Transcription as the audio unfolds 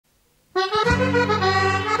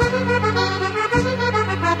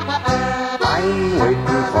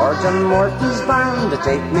John Morton's van to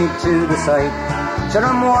take me to the site. Sure,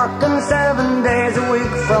 I'm working 7 days a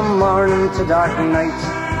week from morning to dark night.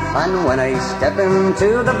 And when I step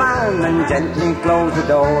into the van and gently close the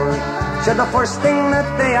door, sure, the first thing that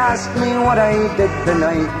they ask me what I did the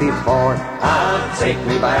night before. Take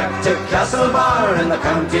me back to Castlebar in the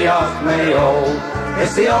county of Mayo.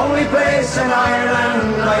 It's the only place in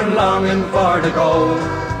Ireland I'm longing for to go,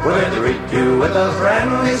 where they greet you with a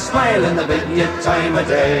friendly smile and they bid you time of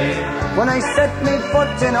day. When I set me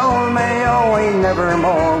foot in old Mayo, I never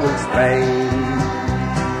more will stray.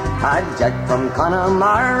 A Jack from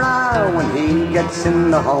Connemara, when he gets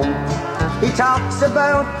in the home, he talks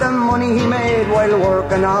about the money he made while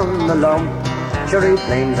working on the loan. Sure, he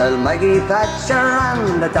blames old Maggie Thatcher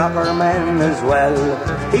and the Docker men as well.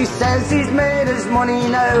 He says he's made his money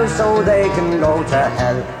now so they can go to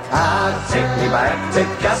hell. Take me back to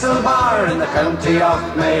Castlebar in the county of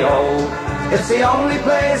Mayo. It's the only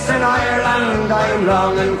place in Ireland I'm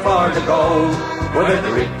longing for to go, where they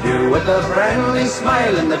greet you with a friendly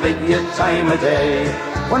smile and they bid you time of day.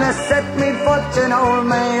 When I set me foot in old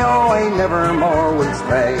Mayo, I never more will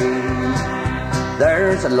stray.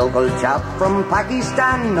 There's a local chap from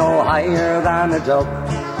Pakistan, no higher than a duck.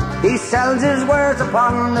 He sells his wares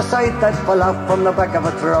upon the site that fell off from the back of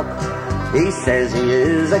a truck. He says he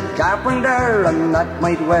is a carpenter, and that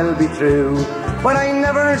might well be true, but I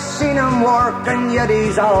never seen him work, and yet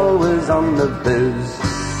he's always on the booze.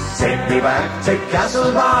 Take me back to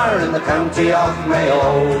Castlebar in the county of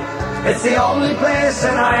Mayo. It's the only place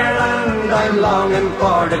in Ireland I'm longing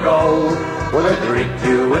for to go, where they greet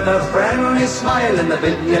you with a friendly smile and they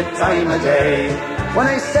bid you time of day. When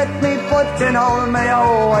I set me foot in old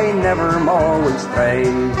Mayo, I never more will stray.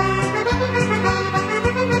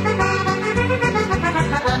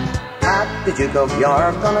 At the Duke of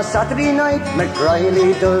York on a Saturday night,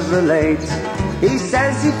 McBride does relate. He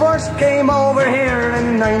says he first came over here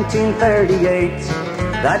in 1938.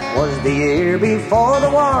 That was the year before the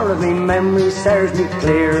war, if me memory serves me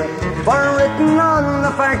clear. For written on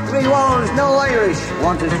the factory walls, no Irish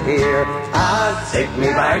wanted here. Take me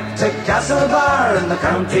back to Castlebar in the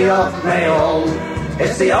county of Mayo.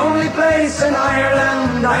 It's the only place in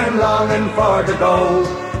Ireland I'm longing for to go,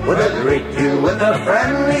 where they greet you with a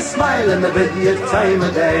friendly smile and they bid you time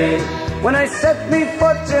of day. When I set me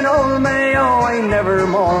foot in old Mayo, I never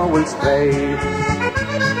more will stray.